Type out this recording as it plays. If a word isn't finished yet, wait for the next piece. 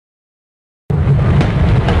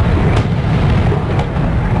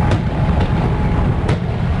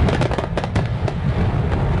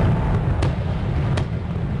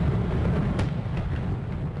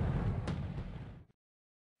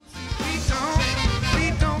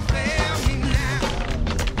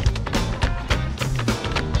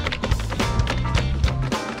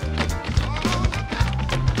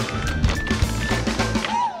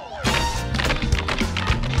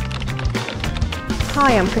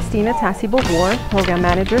Hi, I'm Christina Tassi-Beauvoir, Program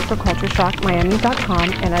Manager for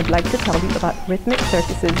CultureShockMiami.com, and I'd like to tell you about Rhythmic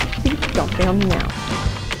Circus's Feet Don't Fail Me Now.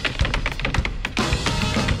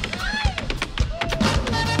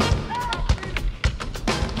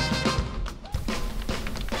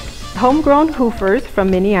 Homegrown hoofers from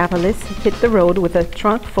Minneapolis hit the road with a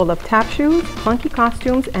trunk full of tap shoes, funky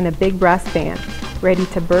costumes, and a big brass band, ready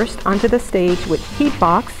to burst onto the stage with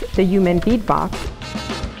Heatbox, the human beatbox,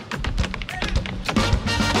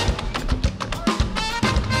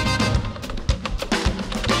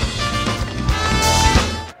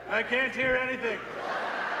 I can't hear anything.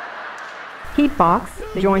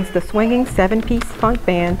 Heatbox joins the swinging 7-piece funk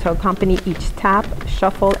band to accompany each tap,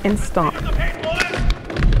 shuffle, and stomp.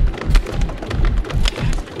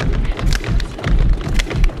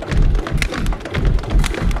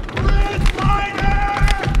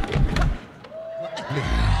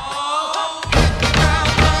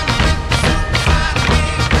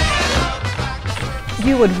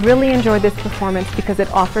 You would really enjoy this performance because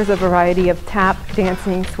it offers a variety of tap,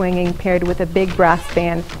 dancing, swinging paired with a big brass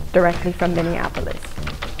band directly from Minneapolis.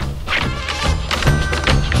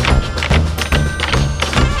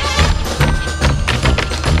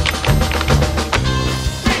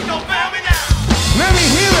 Let me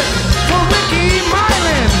hear it for Ricky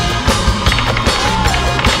Mylan.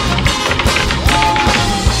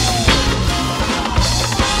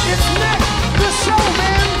 It's Nick, the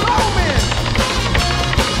showman Bowman.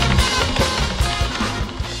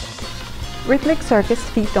 Rhythmic Circus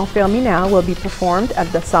Feet Don't Fail Me Now will be performed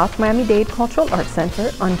at the South Miami-Dade Cultural Arts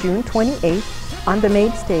Center on June 28th on the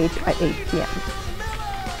main stage at 8 p.m.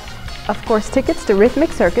 Of course, tickets to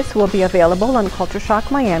Rhythmic Circus will be available on Culture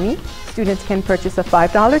Shock Miami. Students can purchase a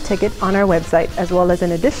 $5 ticket on our website, as well as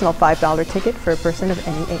an additional $5 ticket for a person of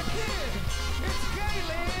any age.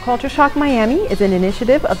 Culture Shock Miami is an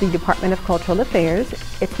initiative of the Department of Cultural Affairs.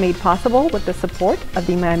 It's made possible with the support of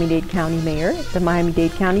the Miami-Dade County Mayor, the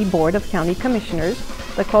Miami-Dade County Board of County Commissioners,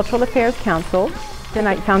 the Cultural Affairs Council, the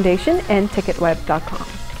Knight Foundation, and Ticketweb.com.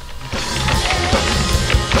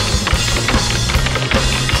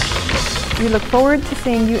 We look forward to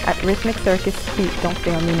seeing you at Rhythmic Circus Feet Don't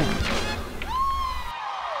Fail Me Now.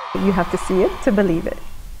 You have to see it to believe it.